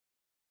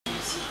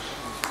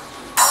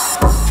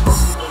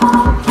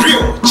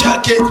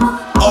it.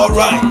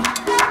 Alright.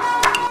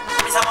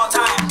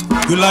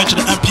 We launch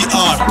the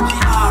NPR.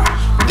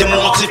 The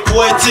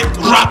multi-poetic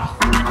rap.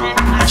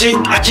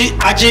 Aji,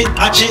 nachi,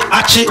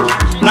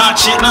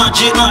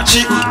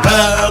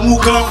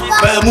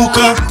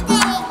 Permuka.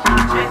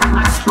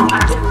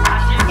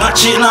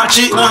 Nachi,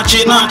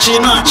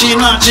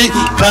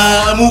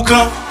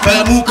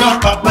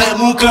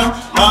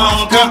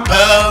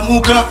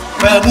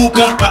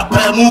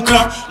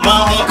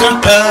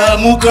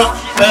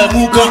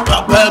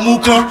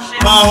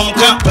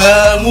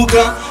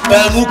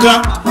 Permuka,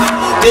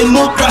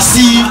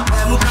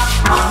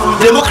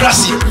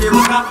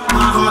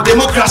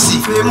 Democracy.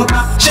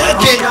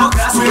 Check it.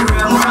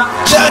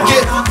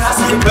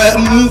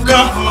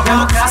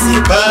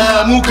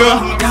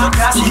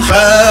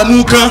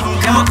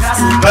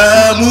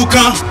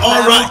 Permuka.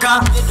 All right.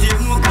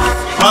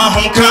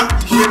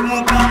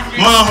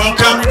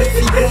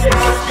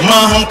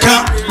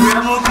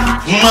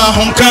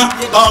 Mahonka.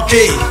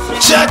 Okay.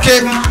 Check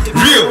it.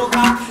 Real.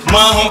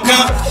 Mahonka.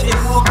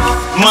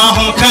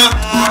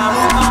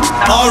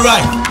 All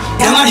right.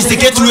 Ghana is the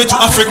gateway to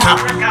Africa.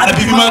 A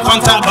baby man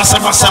contact basa.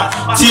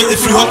 Tea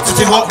if you hot to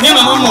the hot. Nina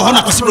no more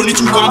hana possibility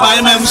to come by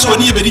my so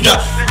near Bedija.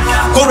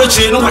 Courage,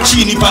 no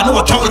machine,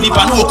 no talk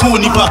nipa, no cool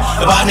nipa.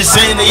 About the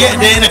saying, yeah,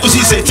 then I could see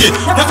say,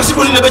 never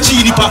possible in the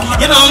chini nipa.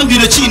 Yana on be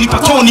the chini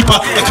paton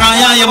nipa. The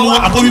Kaya Yamo,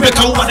 a boy back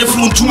over the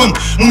phone to him.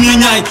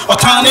 Mumianai, or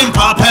Tanem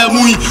Papa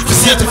Mui, the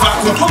theatre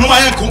facu, no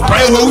my uncle,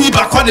 prior we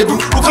back on the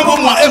book. Who come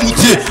on my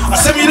emuti. A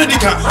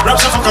semi-medica,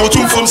 wraps up our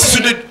tomb from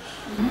student.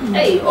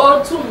 Hey, all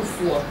tomb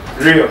for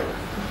real.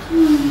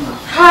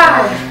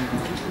 Hi.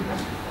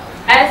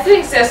 I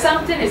think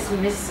something is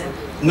missing.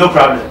 No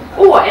problem.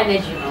 Oh,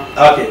 energy, no.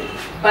 Okay.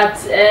 But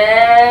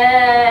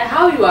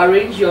how you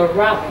arrange your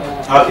rap?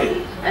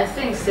 Okay. I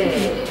think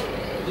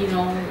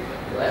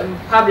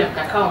problem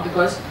can count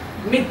because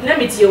let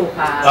me tell you.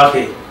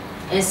 Okay.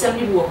 And some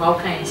people how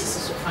can you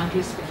so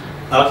frankly speaking.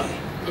 Okay.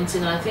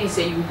 And I think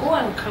you go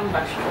and come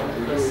back strong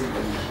because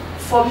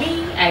for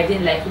me I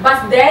didn't like it,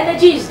 but the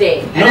energy is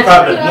there. No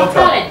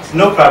problem.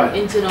 No problem.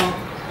 And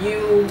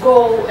you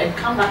go and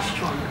come back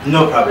strong.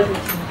 No problem.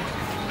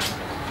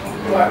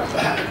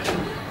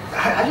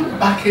 Are you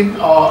backing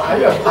or are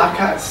you a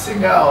backer,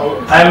 singer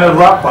or? I'm a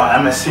rapper,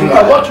 I'm a singer.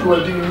 What you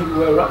were doing, you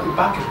were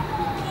backing.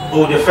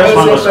 Oh, the first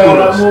one was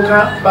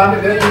Permuka,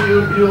 but then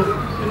you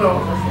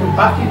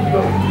backing,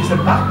 it's a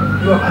back,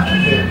 you are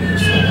backing the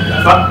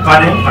song.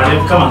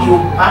 Pardon, come on. You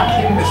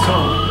backing the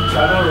song, you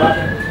are not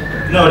rapping.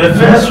 No, the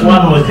first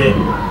one was the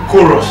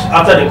chorus.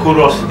 After the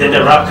chorus, then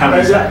the rap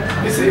comes inside.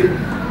 You see,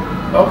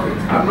 okay,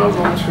 I'm not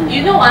going to.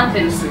 You know one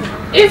thing,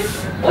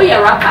 if you're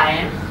a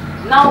rapper,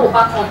 now we're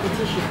back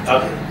competition.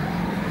 Okay.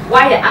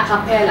 Why a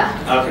cappella?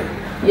 Okay.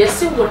 You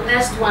see what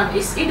next one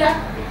is either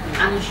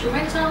an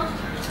instrumental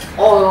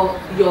or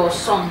your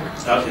song.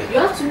 Okay. You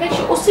have to make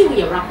sure also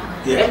we a rapper.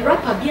 Yeah. And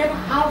rapper be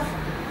have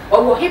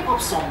or hip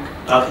hop song.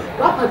 Okay.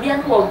 Rapper be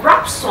or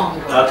rap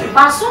song. Okay.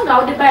 But song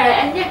out the by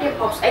any hip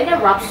hop, any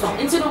rap song.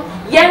 Into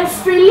you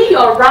freely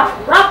your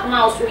rap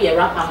now so we a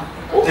rapper.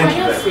 Oh,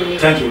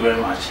 Thank you very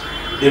much.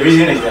 The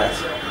reason is that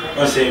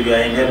once we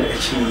are in the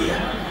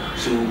year,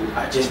 so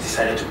I just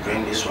decided to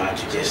bring this one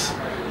to just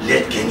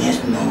let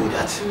Kenyans know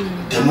that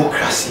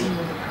democracy.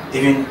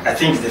 Even I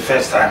think it's the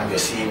first time you're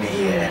seeing me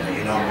here,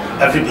 and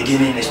every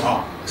beginning is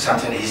not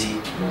something easy.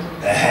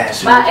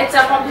 So but it's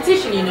a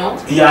competition,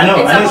 Yeah, I know.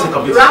 It's a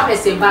competition.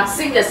 Rappers, but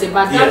singers,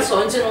 but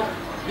dancers,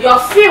 your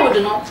field,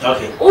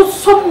 Okay. Oh,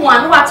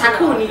 someone who attack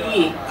you.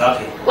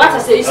 Okay. What I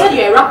say, you said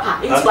you're a rapper.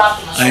 It's rap.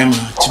 I am.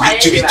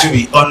 To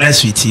be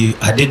honest with you,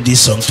 I did this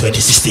song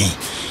 2016,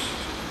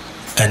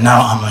 and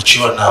now I'm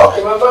mature now.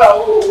 Okay,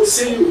 we'll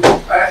see you.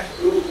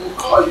 We'll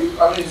call you.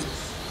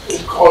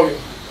 We'll call you.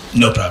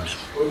 No problem.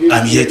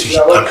 I'm here to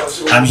learn. Okay.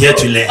 So,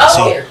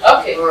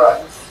 Okay. All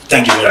right.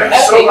 Thank you very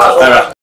much. Okay. All right.